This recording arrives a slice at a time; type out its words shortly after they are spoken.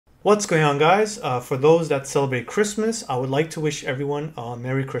What's going on, guys? For those that celebrate Christmas, I would like to wish everyone a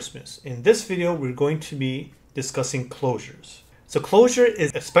Merry Christmas. In this video, we're going to be discussing closures. So closure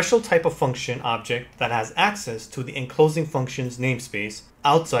is a special type of function object that has access to the enclosing function's namespace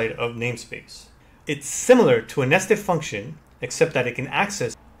outside of namespace. It's similar to a nested function, except that it can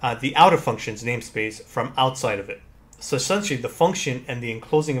access the outer function's namespace from outside of it. So essentially, the function and the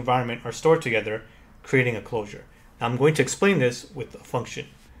enclosing environment are stored together, creating a closure. Now I'm going to explain this with a function.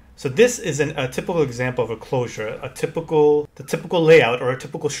 So this is a typical example of a closure, the typical layout or a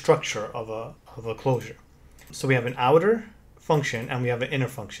typical structure of a closure. So we have an outer function and we have an inner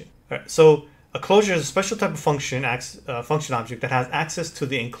function. All right, so a closure is a special type of function object that has access to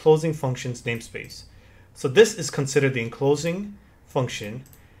the enclosing function's namespace. So this is considered the enclosing function,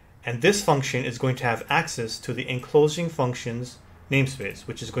 and this function is going to have access to the enclosing function's namespace,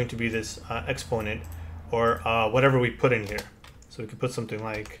 which is going to be this exponent or whatever we put in here. So we could put something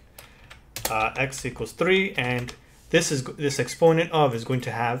like x equals 3, and this exponent of is going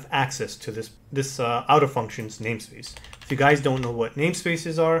to have access to this outer function's namespace. If you guys don't know what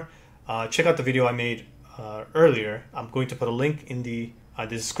namespaces are, check out the video I made earlier. I'm going to put a link in the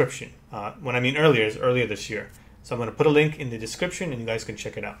description. When I mean earlier, is earlier this year. So I'm going to put a link in the description and you guys can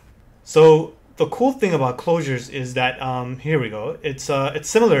check it out. So the cool thing about closures is that, here we go, it's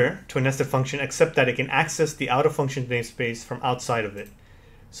similar to a nested function, except that it can access the outer function namespace from outside of it.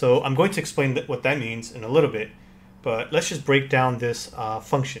 So I'm going to explain what that means in a little bit, but let's just break down this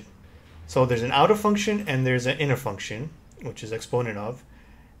function. So there's an outer function and there's an inner function, which is exponent of.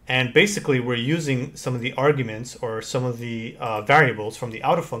 And basically we're using some of the arguments or some of the variables from the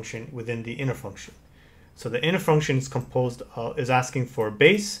outer function within the inner function. So the inner function is asking for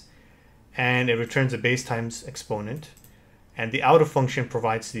base, and it returns a base times exponent, and the outer function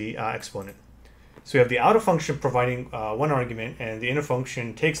provides the exponent. So we have the outer function providing one argument, and the inner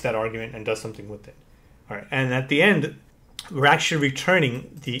function takes that argument and does something with it. All right, and at the end, we're actually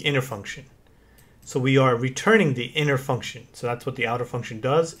returning the inner function. So we are returning the inner function. So that's what the outer function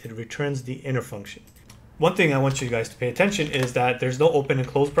does. It returns the inner function. One thing I want you guys to pay attention is that there's no open and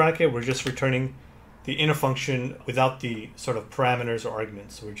close bracket. We're just returning the inner function without the sort of parameters or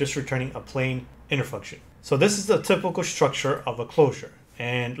arguments. So we're just returning a plain inner function. So this is the typical structure of a closure.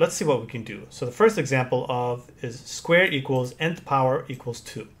 And let's see what we can do. So the first example is square equals nth power equals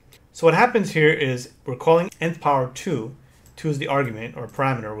 2. So what happens here is we're calling nth power 2. 2 is the argument or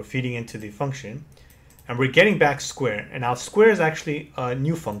parameter we're feeding into the function. And we're getting back square. And now square is actually a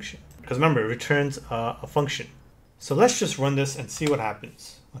new function, because remember, it returns a function. So let's just run this and see what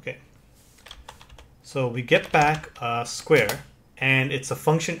happens. Okay. So we get back square, and it's a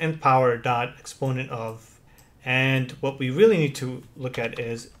function nth power dot exponent of. And what we really need to look at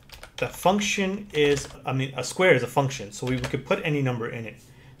is the function is, a square is a function, so we could put any number in it.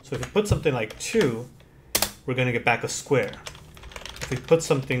 So if we put something like 2, we're going to get back a square. If we put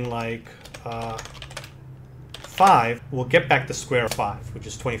something like 5, we'll get back the square of 5, which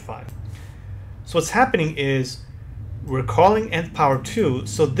is 25. So what's happening is we're calling nth power 2,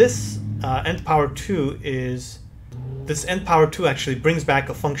 so this nth power 2 actually brings back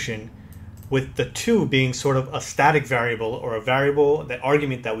a function with the 2 being sort of a static variable or a variable, that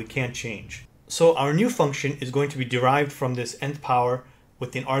argument that we can't change. So our new function is going to be derived from this nth power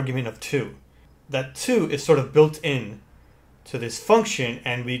with an argument of 2. That 2 is sort of built in to this function,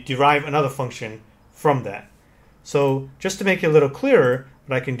 and we derive another function from that. So just to make it a little clearer,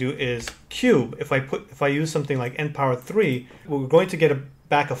 what I can do is cube. If I use something like n power 3, we're going to get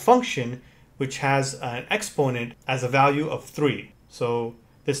back a function which has an exponent as a value of 3. So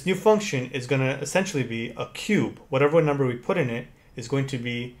this new function is going to essentially be a cube. Whatever number we put in it is going to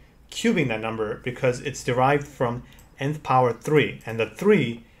be cubing that number, because it's derived from nth power 3, and the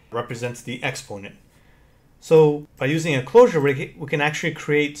 3 represents the exponent. So by using a closure, we can actually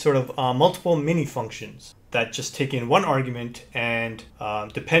create sort of multiple mini functions that just take in one argument, and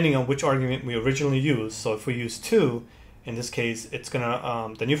depending on which argument we originally used. So if we use 2, in this case, it's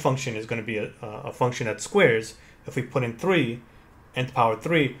gonna the new function is going to be a function that squares. If we put in 3, nth power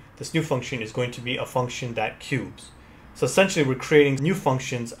 3, this new function is going to be a function that cubes. So essentially we're creating new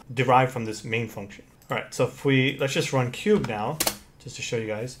functions derived from this main function. All right, so let's just run cube now, just to show you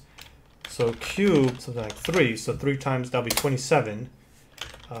guys. So cube something like 3, so 3 times, that'll be 27.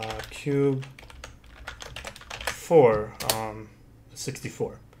 Cube 4,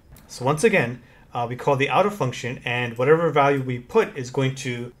 64. So once again, we call the outer function, and whatever value we put is going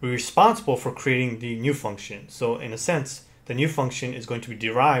to be responsible for creating the new function. So in a sense, the new function is going to be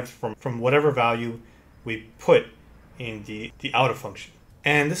derived from whatever value we put in the outer function.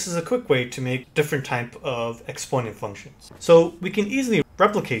 And this is a quick way to make different type of exponent functions. So we can easily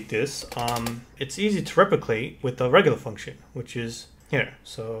replicate this, it's easy to replicate with the regular function, which is here.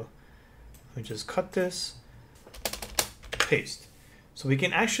 So let me just cut this, paste. So we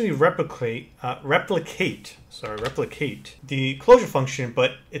can actually replicate the closure function,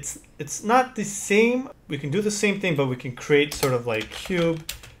 but it's not the same. We can do the same thing, but we can create sort of like cube.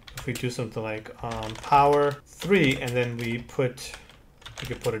 If we do something like power 3, and then we could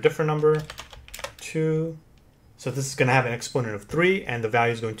put a different number, 2. So this is going to have an exponent of 3, and the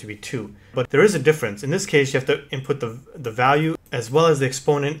value is going to be 2. But there is a difference. In this case, you have to input the value as well as the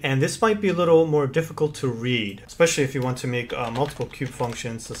exponent, and this might be a little more difficult to read, especially if you want to make multiple cube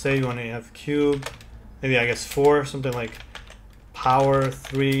functions. So say you want to have cube, maybe I guess 4, something like power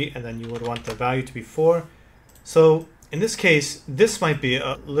 3, and then you would want the value to be 4. So in this case, this might be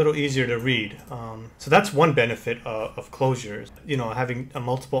a little easier to read. So that's one benefit of closures. You know, having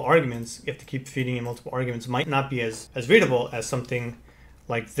multiple arguments, you have to keep feeding in multiple arguments, might not be as readable as something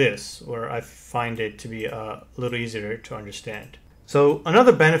like this, where I find it to be a little easier to understand. So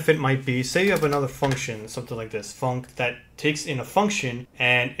another benefit might be, say you have another function, something like this, func, that takes in a function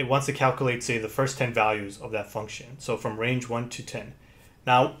and it wants to calculate, say, the first 10 values of that function. So from range 1 to 10.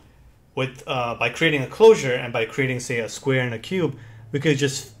 Now, by creating a closure and by creating, say, a square and a cube, we could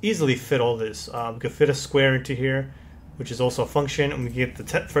just easily fit all this. We could fit a square into here, which is also a function, and we get the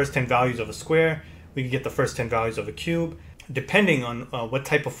first 10 values of a square. We could get the first 10 values of a cube. Depending on what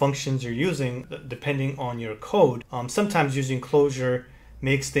type of functions you're using, depending on your code, sometimes using closure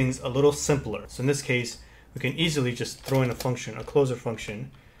makes things a little simpler. So in this case, we can easily just throw in a function, a closure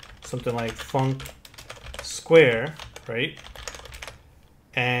function, something like func square, right?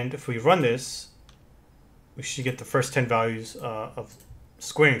 And if we run this, we should get the first 10 values of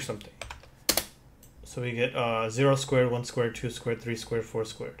squaring something. So we get 0 squared, 1 squared, 2 squared, 3 squared, 4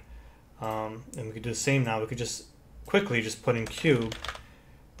 squared. And we could do the same now. We could just quickly just put in cube,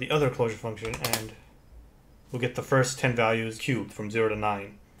 the other closure function, and we'll get the first 10 values cubed from 0 to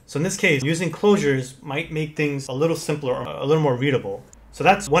 9. So in this case, using closures might make things a little simpler or a little more readable. So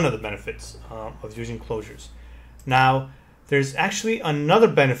that's one of the benefits of using closures. Now, there's actually another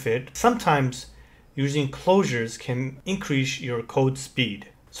benefit. Sometimes using closures can increase your code speed.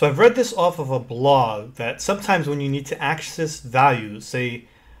 So I've read this off of a blog that sometimes when you need to access values, say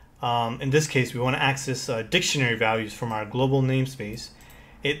in this case we want to access dictionary values from our global namespace,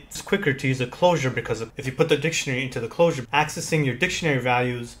 it's quicker to use a closure because if you put the dictionary into the closure, accessing your dictionary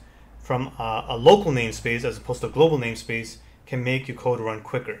values from a local namespace as opposed to a global namespace can make your code run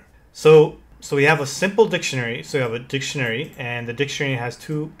quicker. So we have a simple dictionary. So we have a dictionary, and the dictionary has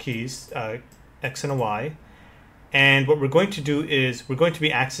two keys, X and a Y. And what we're going to do is we're going to be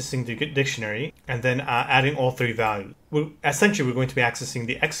accessing the dictionary and then adding all three values. Essentially, we're going to be accessing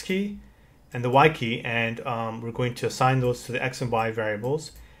the X key and the Y key, and we're going to assign those to the X and Y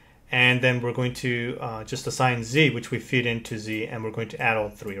variables. And then we're going to just assign Z, which we feed into Z, and we're going to add all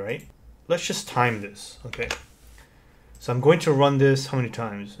three, right? Let's just time this, okay? So I'm going to run this how many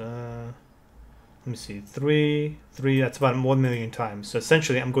times? Let me see, three, that's about 1 million times. So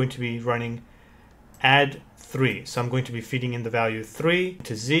essentially, I'm going to be running add 3. So I'm going to be feeding in the value 3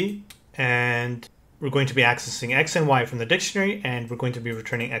 to Z, and we're going to be accessing X and Y from the dictionary, and we're going to be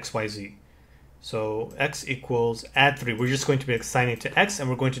returning X, Y, Z. So X equals add 3. We're just going to be assigning it to X, and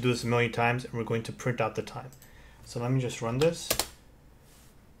we're going to do this 1 million times, and we're going to print out the time. So let me just run this.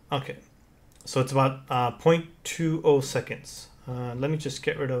 Okay, so it's about 0.20 seconds. Let me just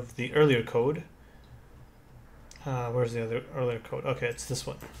get rid of the earlier code. Where's the other earlier code? Okay, it's this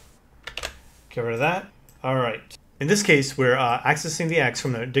one. Get rid of that. All right. In this case, we're accessing the X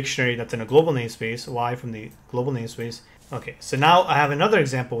from the dictionary that's in a global namespace, Y from the global namespace. Okay, so now I have another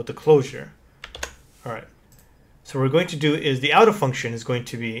example with the closure. All right. So what we're going to do is the outer function is going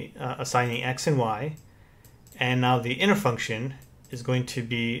to be assigning X and Y, and now the inner function is going to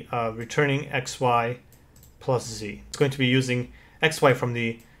be returning XY plus Z. It's going to be using XY from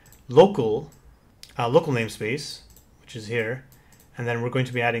the local namespace, which is here, and then we're going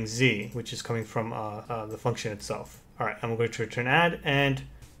to be adding Z, which is coming from the function itself. All right, and we're going to return add, and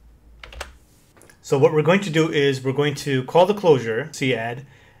so what we're going to do is we're going to call the closure, cadd,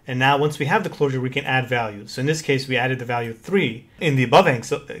 and now once we have the closure, we can add values. So in this case, we added the value 3 in the above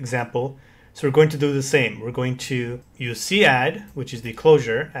example, so we're going to do the same. We're going to use cadd, which is the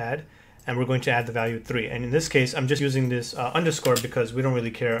closure add, and we're going to add the value 3. And in this case, I'm just using this underscore because we don't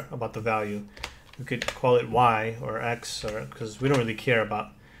really care about the value. We could call it Y or X, or because we don't really care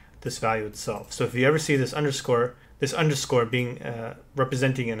about this value itself. So if you ever see this underscore being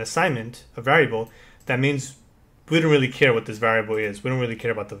representing an assignment, a variable, that means we don't really care what this variable is. We don't really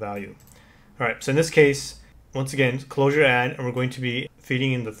care about the value. All right, so in this case, once again, closure add, and we're going to be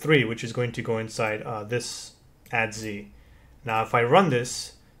feeding in the 3, which is going to go inside this add z. Now if I run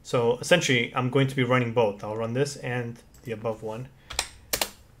this, so essentially I'm going to be running both. I'll run this and the above one.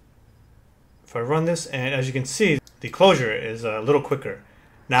 If I run this, and as you can see, the closure is a little quicker.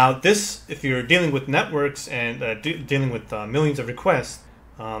 Now this, if you're dealing with networks and dealing with millions of requests,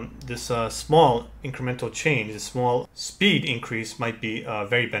 this small incremental change, this small speed increase might be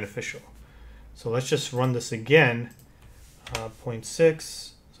very beneficial. So let's just run this again,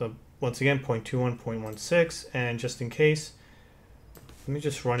 0.6, so once again 0.21, 0.16, and just in case, let me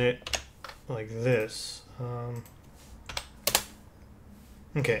just run it like this.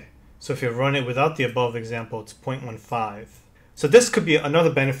 Okay, so if you run it without the above example, it's 0.15. So this could be another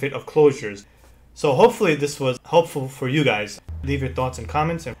benefit of closures. So hopefully this was helpful for you guys. Leave your thoughts and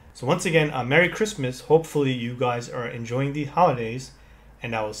comments. So once again, Merry Christmas. Hopefully you guys are enjoying the holidays,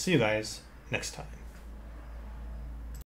 and I will see you guys next time.